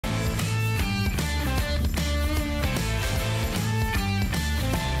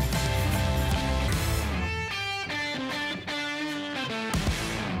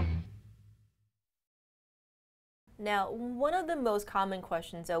Now, one of the most common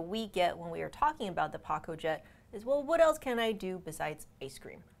questions that we get when we are talking about the Pacojet is, well, what else can I do besides ice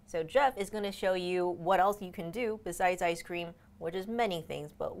cream? So Jeff is going to show you what else you can do besides ice cream, which is many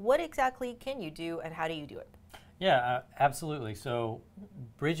things, but what exactly can you do and how do you do it? Yeah, absolutely. So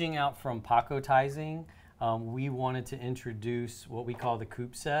bridging out from pacotizing, we wanted to introduce what we call the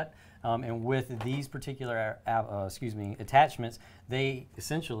Coupe Set. And with these particular attachments, they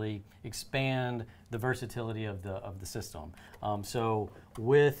essentially expand the versatility of the system. So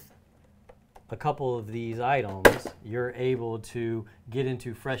with a couple of these items, you're able to get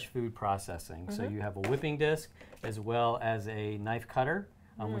into fresh food processing. So you have a whipping disc as well as a knife cutter,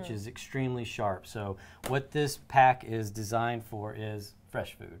 which is extremely sharp. So what this pack is designed for is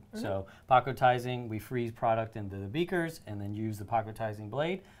fresh food. So pacotizing, we freeze product into the beakers and then use the pacotizing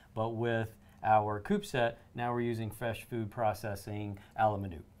blade. But with our Coupe Set, now we're using fresh food processing a la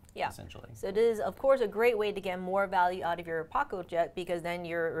minute, essentially. So it is, of course, a great way to get more value out of your Pacojet because then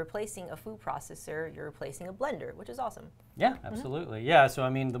you're replacing a food processor, you're replacing a blender, which is awesome. Yeah, absolutely. Yeah, so I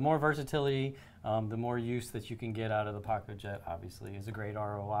mean, the more versatility, the more use that you can get out of the Pacojet, obviously, is a great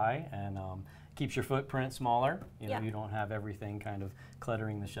ROI and keeps your footprint smaller. You know, you don't have everything kind of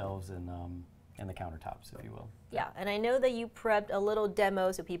cluttering the shelves and the countertops, if you will. Yeah, and I know that you prepped a little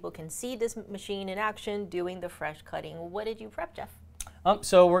demo so people can see this machine in action doing the fresh cutting. What did you prep, Jeff?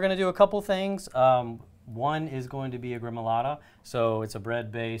 So we're going to do a couple things. One is going to be a gremolata, so it's a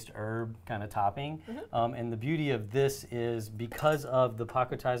bread-based herb kind of topping. And the beauty of this is because of the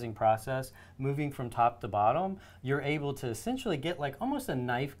pacotizing process, moving from top to bottom, you're able to essentially get like almost a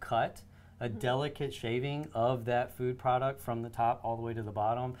knife cut, a delicate shaving of that food product from the top all the way to the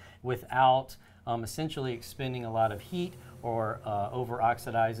bottom without essentially expending a lot of heat or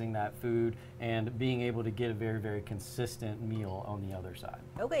over-oxidizing that food and being able to get a very, very consistent meal on the other side.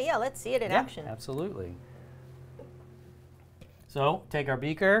 Okay, yeah, let's see it in action. Absolutely. So take our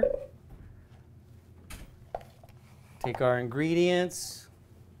beaker, take our ingredients.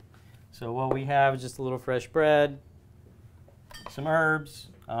 So what we have is just a little fresh bread, some herbs.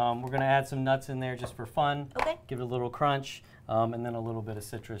 We're going to add some nuts in there just for fun. Okay. Give it a little crunch, and then a little bit of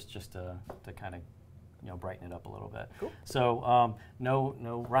citrus just to kind of brighten it up a little bit. Cool. So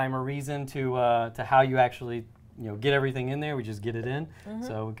no rhyme or reason to how you actually get everything in there. We just get it in.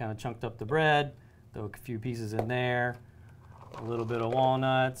 So we kind of chunked up the bread, throw a few pieces in there, a little bit of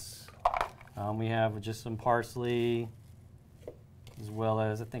walnuts. We have just some parsley, as well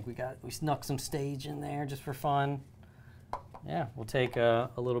as I think we snuck some sage in there just for fun. Yeah, we'll take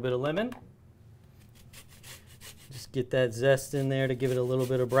a little bit of lemon. Just get that zest in there to give it a little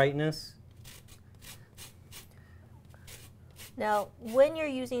bit of brightness. Now, when you're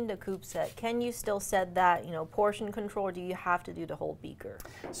using the Coupe Set, can you still set that, portion control, or do you have to do the whole beaker?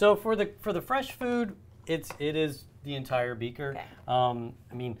 So for the fresh food, it is the entire beaker. Okay.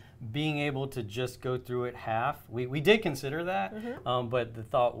 I mean, being able to just go through it half, we did consider that, but the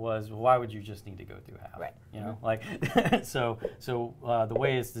thought was, well, why would you just need to go through half? Right. Like so the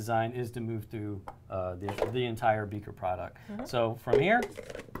way it's designed is to move through the entire beaker product. So from here,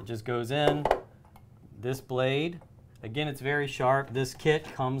 it just goes in. This blade, again, it's very sharp. This kit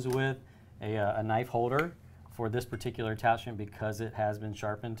comes with a knife holder for this particular attachment because it has been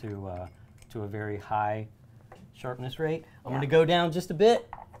sharpened to a very high sharpness rate. I'm going to go down just a bit,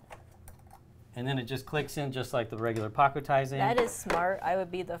 and then it just clicks in just like the regular pacotizing. That is smart. I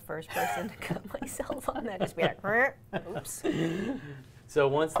would be the first person to cut myself on that. Just be like, oops. So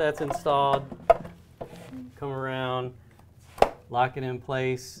once that's installed, come around, lock it in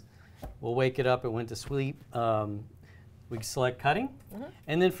place. We'll wake it up. It went to sleep. We select cutting,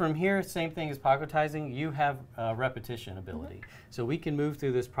 and then from here, same thing as pacotizing, you have repetition ability. So we can move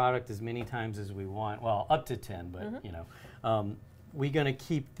through this product as many times as we want, well, up to 10, but we're gonna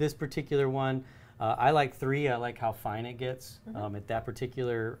keep this particular one. I like 3, I like how fine it gets at that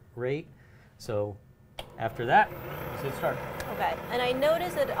particular rate. So after that, let's hit start. Okay, and I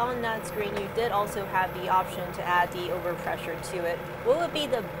noticed that on that screen you did also have the option to add the overpressure to it. What would be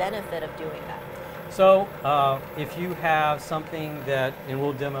the benefit of doing that? So if you have something that, and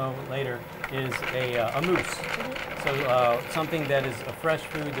we'll demo later, is a mousse. So something that is a fresh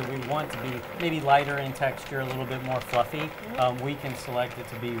food that we want to be maybe lighter in texture, a little bit more fluffy, we can select it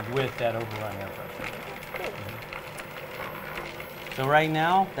to be with that overrun air pressure. So right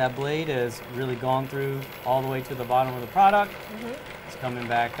now, that blade has really gone through all the way to the bottom of the product. It's coming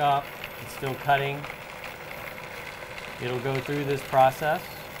back up. It's still cutting. It'll go through this process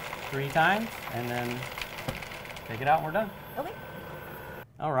 3 times, and then take it out and we're done. Okay.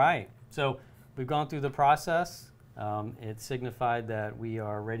 All right. So we've gone through the process. It signified that we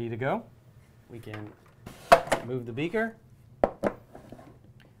are ready to go. We can move the beaker,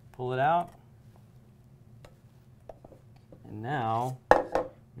 pull it out, and now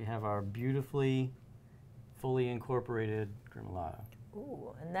we have our beautifully fully incorporated gremolata.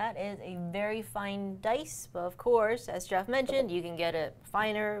 Ooh, and that is a very fine dice, but of course, as Jeff mentioned, you can get it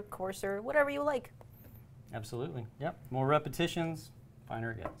finer, coarser, whatever you like. Absolutely, yep. More repetitions,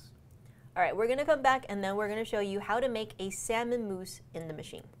 finer it gets. All right, we're gonna come back and then we're gonna show you how to make a salmon mousse in the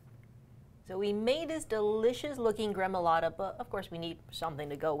machine. So we made this delicious looking gremolata, but of course we need something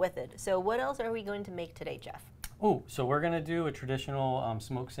to go with it. So what else are we going to make today, Jeff? Oh, so we're gonna do a traditional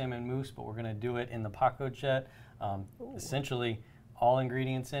smoked salmon mousse, but we're gonna do it in the Pacojet. Essentially, all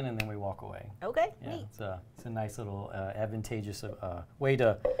ingredients in, and then we walk away. Okay, Yeah, neat. it's a nice little advantageous way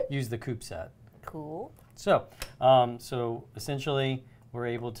to use the Coupe Set. Cool. So, so essentially, we're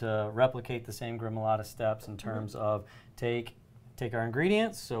able to replicate the same gremolata steps in terms of take our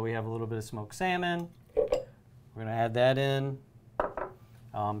ingredients. So we have a little bit of smoked salmon. We're gonna add that in.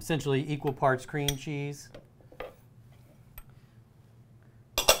 Essentially equal parts cream cheese.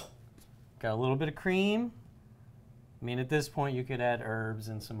 Got a little bit of cream. I mean, at this point, you could add herbs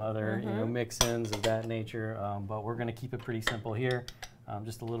and some other mix-ins of that nature, but we're going to keep it pretty simple here.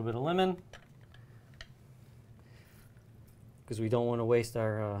 Just a little bit of lemon, because we don't want to waste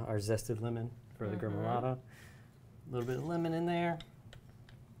our zested lemon for the gremolata. A little bit of lemon in there.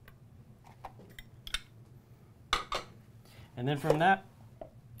 And then from that,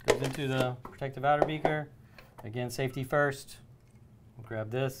 goes into the protective outer beaker. Again, safety first. We'll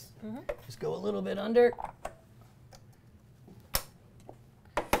grab this. Just go a little bit under.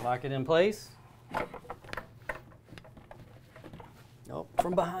 Lock it in place. Nope,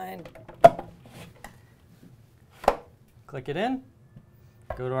 from behind. Click it in.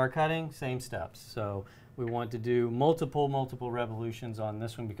 Go to our cutting, same steps. So we want to do multiple revolutions on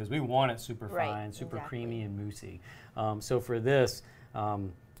this one because we want it super fine, super creamy and moussey. So for this,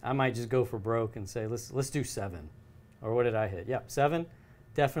 I might just go for broke and say, let's do 7. Or what did I hit? Yep, 7.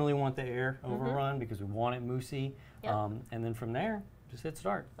 Definitely want the air overrun because we want it moussey. Yep. And then from there, just hit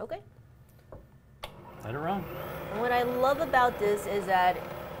start. Okay. Let it run. And what I love about this is that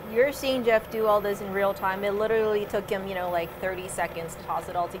you're seeing Jeff do all this in real time. It literally took him, you know, like 30 seconds to toss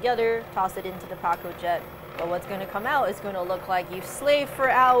it all together, toss it into the Pacojet. But what's going to come out is going to look like you slaved for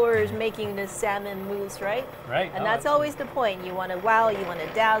hours making this salmon mousse, right? Right. And that's always the point. You want to wow, you want to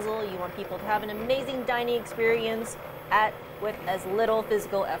dazzle, you want people to have an amazing dining experience with as little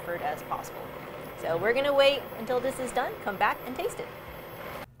physical effort as possible. So we're going to wait until this is done, come back and taste it.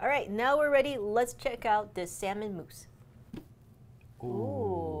 All right, now we're ready. Let's check out this salmon mousse.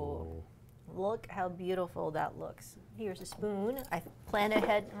 Ooh. Look how beautiful that looks. Here's a spoon. I plan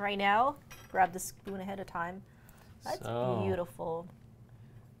ahead right now. Grab the spoon ahead of time. That's beautiful.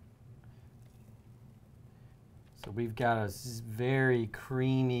 So we've got a very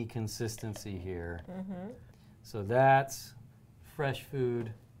creamy consistency here. So that's fresh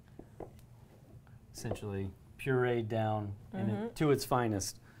food, essentially pureed down to its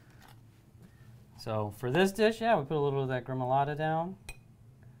finest. So for this dish, yeah, we put a little of that gremolata down.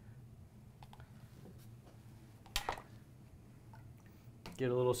 Get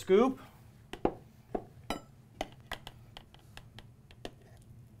a little scoop.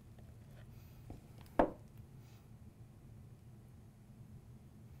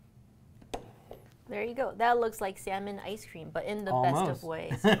 There you go. That looks like salmon ice cream, but in the best of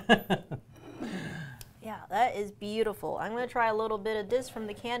ways. Yeah, that is beautiful. I'm going to try a little bit of this from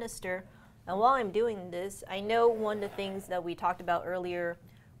the canister. And while I'm doing this, I know one of the things that we talked about earlier,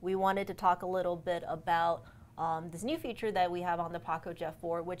 we wanted to talk a little bit about this new feature that we have on the Pacojet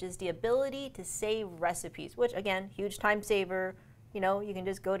 4, which is the ability to save recipes, which again, huge time saver. You know, you can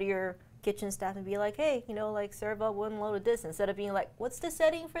just go to your kitchen staff and be like, hey, you know, like serve up one load of this, instead of being like, what's the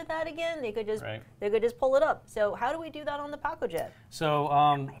setting for that again? They could just pull it up. So how do we do that on the Pacojet?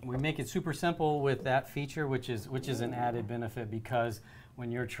 So we make it super simple with that feature, which is an added benefit, because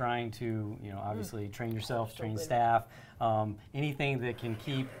when you're trying to, you know, obviously train yourself, train staff, anything that can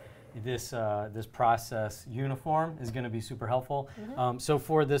keep this this process uniform is going to be super helpful. So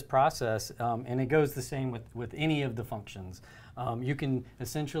for this process, and it goes the same with any of the functions, you can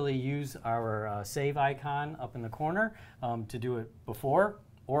essentially use our save icon up in the corner to do it before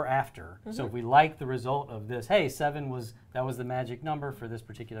or after. So if we like the result of this, hey, 7 was the magic number for this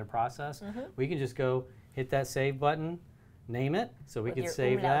particular process, we can just go hit that save button, name it, so we can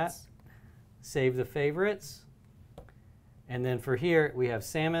save that, save the favorites, and then for here we have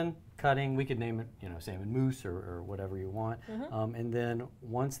salmon cutting. We could name it, you know, salmon mousse or whatever you want. And then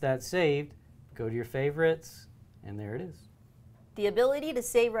once that's saved, go to your favorites, and there it is. The ability to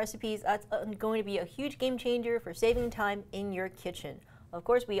save recipes, that's going to be a huge game changer for saving time in your kitchen. Of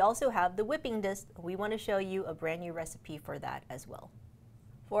course, we also have the whipping disc. We want to show you a brand new recipe for that as well.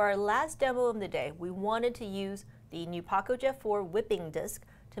 For our last demo of the day, we wanted to use the new Pacojet 4 whipping disc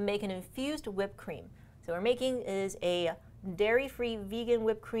to make an infused whipped cream. So what we're making is a dairy-free vegan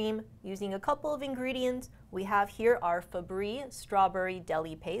whipped cream using a couple of ingredients. We have here our Fabri strawberry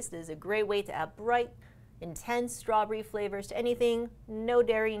deli paste. This is a great way to add bright, intense strawberry flavors to anything. No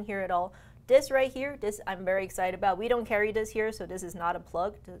dairy in here at all. This right here, this I'm very excited about. We don't carry this here, so this is not a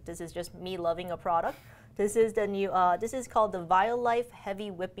plug. This is just me loving a product. This is the new, this is called the Violife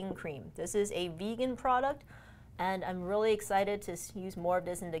Heavy Whipping Cream. This is a vegan product, and I'm really excited to use more of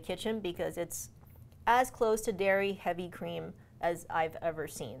this in the kitchen because it's as close to dairy heavy cream as I've ever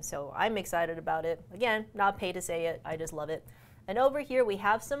seen. So I'm excited about it. Again, not paid to say it, I just love it. And over here we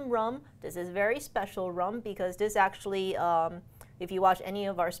have some rum. This is very special rum because this actually, if you watch any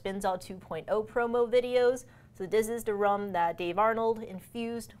of our Spins Out 2.0 promo videos, so this is the rum that Dave Arnold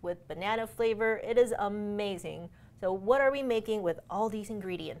infused with banana flavor. It is amazing. So what are we making with all these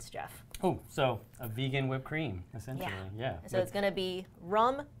ingredients, Jeff? Oh, so a vegan whipped cream, essentially. Yeah. So it's going to be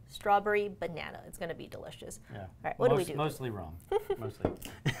rum, strawberry, banana. It's going to be delicious. Yeah. All right, what do we do? Mostly rum. Mostly.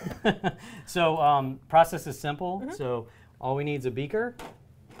 So process is simple. So all we need is a beaker,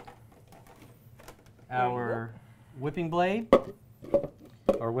 our whipping blade,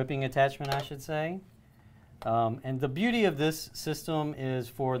 or whipping attachment, I should say. And the beauty of this system is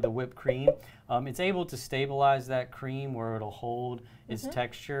for the whipped cream, it's able to stabilize that cream where it'll hold its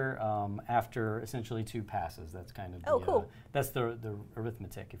texture after essentially 2 passes. That's kind of the, that's the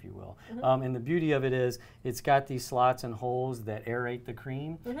arithmetic, if you will. And the beauty of it is it's got these slots and holes that aerate the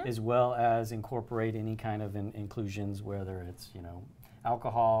cream as well as incorporate any kind of inclusions, whether it's, you know,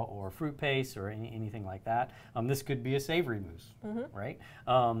 alcohol or fruit paste or anything like that. This could be a savory mousse, right?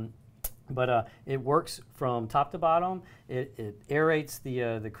 But it works from top to bottom. It aerates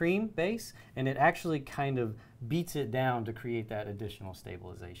the cream base, and it actually kind of beats it down to create that additional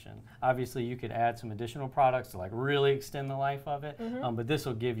stabilization. Obviously, you could add some additional products to like really extend the life of it, but this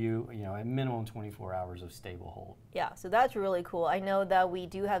will give you, you know, a minimum 24 hours of stable hold. Yeah, so that's really cool. I know that we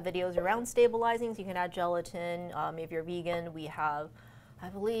do have videos around stabilizing, so you can add gelatin. If you're vegan, we have, I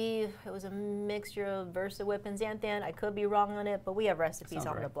believe it was a mixture of VersaWhip and Xanthan. I could be wrong on it, but we have recipes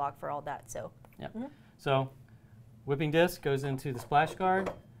on the blog for all that. So, so whipping disc goes into the splash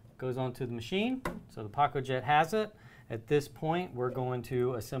guard, goes onto the machine. So the Pacojet has it. At this point, we're going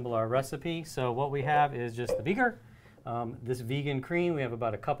to assemble our recipe. So what we have is just the beaker, this vegan cream. We have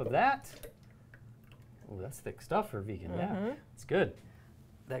about a cup of that. Oh, that's thick stuff for vegan. Yeah, it's good.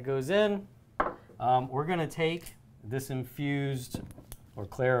 That goes in. We're going to take this infused or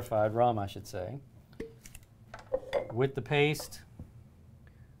clarified rum, I should say, with the paste.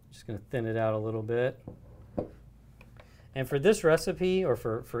 Just going to thin it out a little bit. And for this recipe, or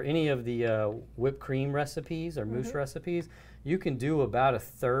for any of the whipped cream recipes or mousse recipes, you can do about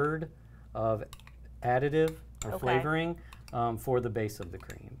 1/3 of additive or flavoring for the base of the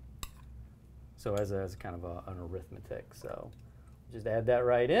cream. So as kind of an arithmetic. So just add that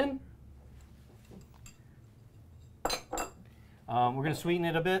right in. We're going to sweeten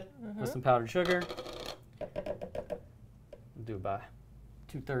it a bit with some powdered sugar. We'll do about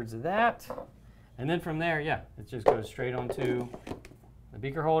 2/3 of that. And then from there, it just goes straight onto the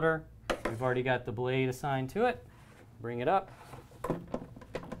beaker holder. We've already got the blade assigned to it. Bring it up.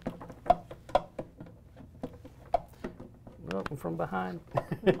 Welcome from behind.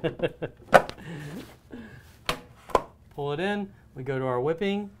 Pull it in. We go to our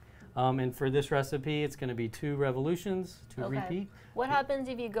whipping. And for this recipe, it's going to be 2 revolutions, 2 repeat. What happens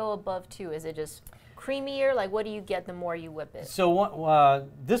if you go above 2? Is it just creamier? Like, what do you get the more you whip it? So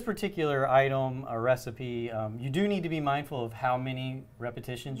this particular item, a recipe, you do need to be mindful of how many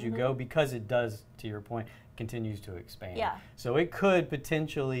repetitions you go, because it does, to your point, continues to expand. Yeah. So it could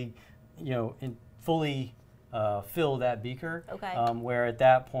potentially, you know, fully fill that beaker, where at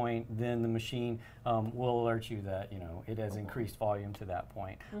that point, then the machine will alert you that, you know, it has increased volume to that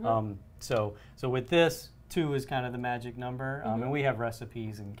point. So with this, 2 is kind of the magic number, and we have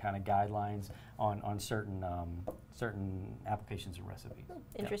recipes and kind of guidelines on certain applications and recipes.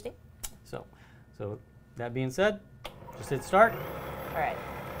 Interesting. So that being said, just hit start. All right.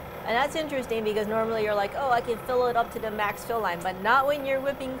 And that's interesting because normally you're like, oh, I can fill it up to the max fill line, but not when you're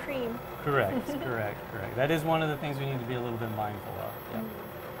whipping cream. Correct, correct. That is one of the things we need to be a little bit mindful of. Yep.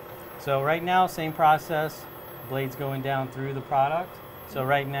 So right now, same process, blades going down through the product. So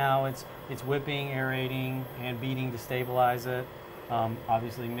right now it's whipping, aerating, and beating to stabilize it.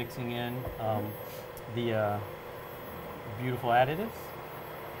 Obviously mixing in the beautiful additives.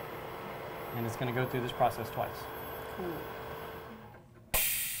 And it's going to go through this process twice. Cool.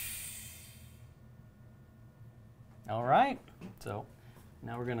 All right, so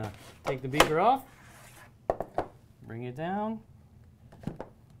now we're going to take the beaker off, bring it down,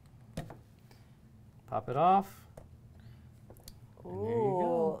 pop it off.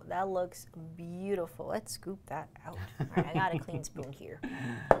 Ooh, that looks beautiful. Let's scoop that out. All right, I got a clean spoon here.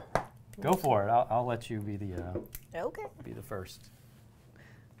 Go for it. I'll let you be the Okay. be the first.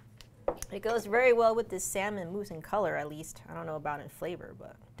 It goes very well with this salmon mousse in color, at least. I don't know about in flavor,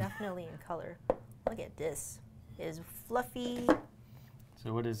 but definitely in color. Look at this. It is fluffy.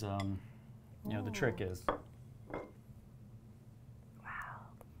 So what is you know, the trick is? Wow.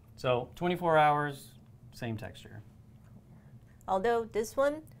 So 24 hours, same texture. Although this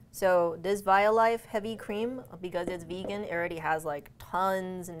one, so this Violife heavy cream, because it's vegan, it already has like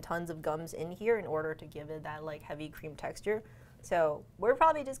tons and tons of gums in here in order to give it that like heavy cream texture. So we're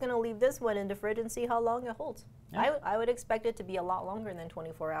probably just gonna leave this one in the fridge and see how long it holds. Yeah. I would expect it to be a lot longer than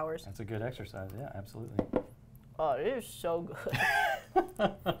 24 hours. That's a good exercise. Yeah, absolutely. Oh, it is so good.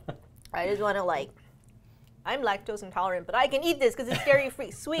 I just wanna like, I'm lactose intolerant, but I can eat this because it's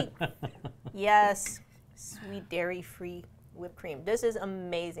dairy-free. Sweet. Yes, sweet dairy-free whipped cream. This is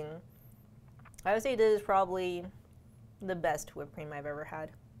amazing. I would say this is probably the best whipped cream I've ever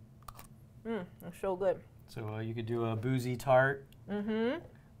had. It's so good. So you could do a boozy tart,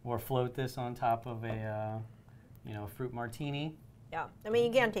 or float this on top of a you know, fruit martini. Yeah, I mean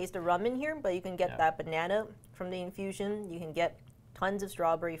you can't taste the rum in here, but you can get that banana from the infusion. You can get tons of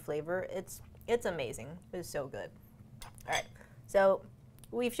strawberry flavor. It's amazing. It's so good. All right, so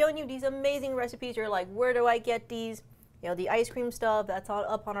we've shown you these amazing recipes. You're like, where do I get these? You know, the ice cream stuff, that's all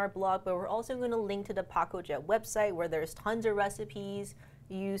up on our blog, but we're also going to link to the Pacojet website where there's tons of recipes,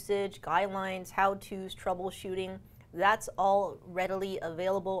 usage, guidelines, how-tos, troubleshooting. That's all readily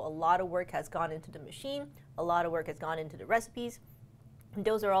available. A lot of work has gone into the machine. A lot of work has gone into the recipes. And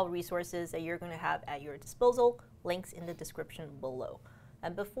those are all resources that you're going to have at your disposal. Links in the description below.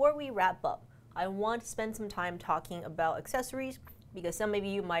 And before we wrap up, I want to spend some time talking about accessories because some of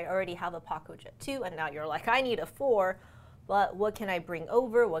you might already have a Pacojet 2 and now you're like, I need a 4. But what can I bring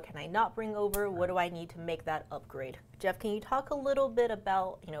over? What can I not bring over? What do I need to make that upgrade? Jeff, can you talk a little bit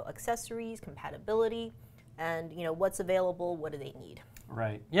about, you know, accessories, compatibility, and you know what's available? What do they need?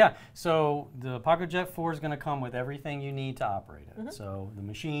 Right. Yeah. So the Pacojet 4 is going to come with everything you need to operate it. So the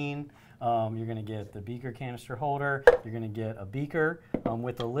machine, you're going to get the beaker canister holder. You're going to get a beaker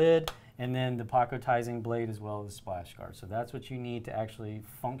with a lid, and then the Pacotizing blade as well as the splash guard. So that's what you need to actually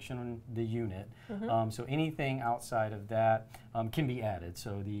function the unit. So anything outside of that can be added.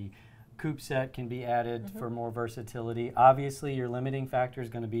 So the Coupe Set can be added for more versatility. Obviously, your limiting factor is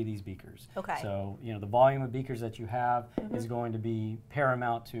going to be these beakers. Okay. So you know the volume of beakers that you have is going to be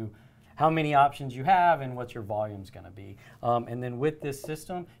paramount to how many options you have and what your volume is going to be. And then with this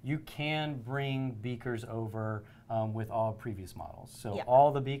system, you can bring beakers over with all previous models. So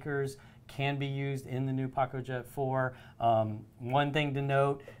all the beakers can be used in the new Pacojet 4. One thing to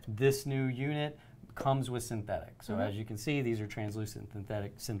note, this new unit comes with synthetic. So as you can see, these are translucent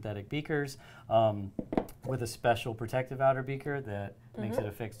synthetic beakers with a special protective outer beaker that makes it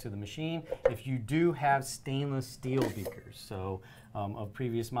affixed to the machine. If you do have stainless steel beakers, so of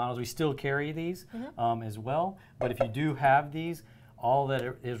previous models, we still carry these as well, but if you do have these, all that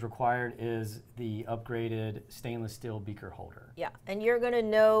is required is the upgraded stainless steel beaker holder. Yeah, and you're gonna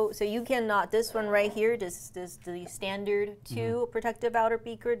know, so you cannot, this one right here, this the standard 2 protective outer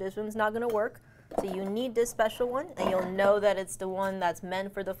beaker, this one's not gonna work. So you need this special one, and you'll know that it's the one that's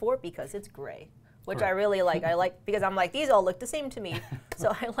meant for the 4 because it's gray, which I really like. I like, because I'm like, these all look the same to me. So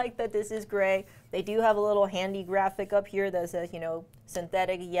I like that this is gray. They do have a little handy graphic up here that says, you know,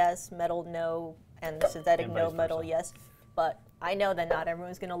 synthetic yes, metal no, and synthetic and no, metal yes. But I know that not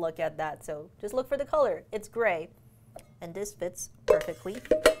everyone's gonna look at that, so just look for the color. It's gray, and this fits perfectly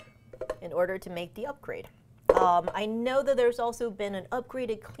in order to make the upgrade. I know that there's also been an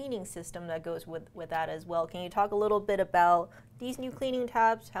upgraded cleaning system that goes with that as well. Can you talk a little bit about these new cleaning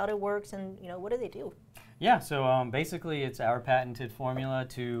tabs, how it works, and you know what do they do? Yeah, so basically it's our patented formula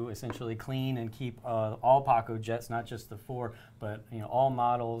to essentially clean and keep all Pacojets, not just the 4, but you know all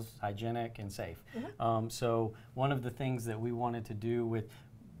models hygienic and safe. So one of the things that we wanted to do with,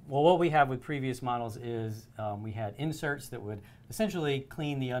 well, what we have with previous models is we had inserts that would essentially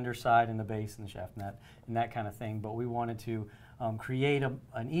clean the underside and the base and the shaft and that kind of thing, but we wanted to create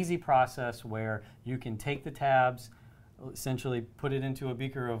an easy process where you can take the tabs, essentially put it into a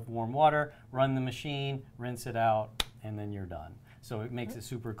beaker of warm water, run the machine, rinse it out, and then you're done. So it makes it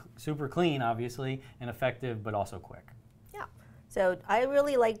super clean, obviously, and effective, but also quick. Yeah, So I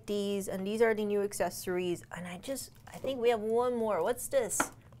really like these, and these are the new accessories. And I think we have one more. What's this?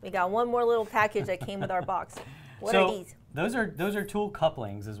 We got one more little package that came with our box. What are these? Those are tool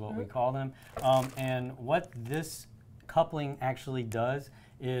couplings is what we call them. And what this coupling actually does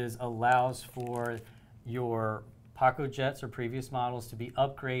is allows for your Pacojets or previous models to be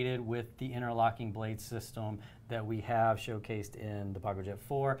upgraded with the interlocking blade system that we have showcased in the Pacojet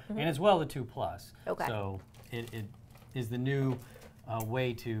 4 and as well the 2 Plus. Okay. So it is the new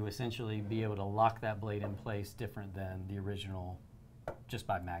way to essentially be able to lock that blade in place different than the original just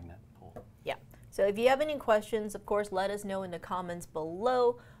by magnet pull. Yeah. So if you have any questions, of course, let us know in the comments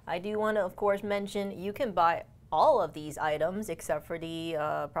below. I do want to, of course, mention you can buy all of these items except for the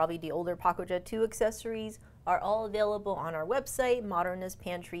probably the older Pacojet 2 accessories are all available on our website,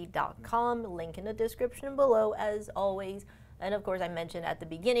 modernistpantry.com. Link in the description below, as always. And of course, I mentioned at the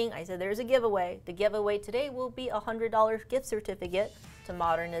beginning, I said there's a giveaway. The giveaway today will be a $100 gift certificate to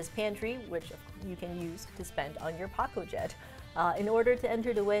Modernist Pantry, which you can use to spend on your Pacojet. In order to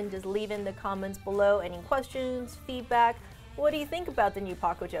enter to win, just leave in the comments below any questions, feedback. What do you think about the new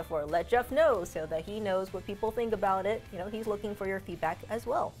Pacojet 4? Let Jeff know so that he knows what people think about it. You know, he's looking for your feedback as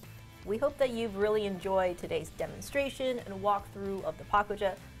well. We hope that you've really enjoyed today's demonstration and walkthrough of the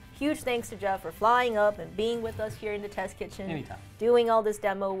Pacojet. Huge thanks to Jeff for flying up and being with us here in the test kitchen. Anytime. Doing all this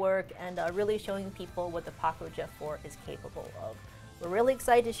demo work and really showing people what the Pacojet 4 is capable of. We're really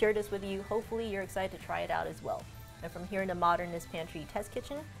excited to share this with you. Hopefully you're excited to try it out as well. And from here in the Modernist Pantry Test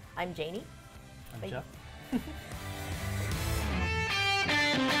Kitchen, I'm Janie. I'm Jeff.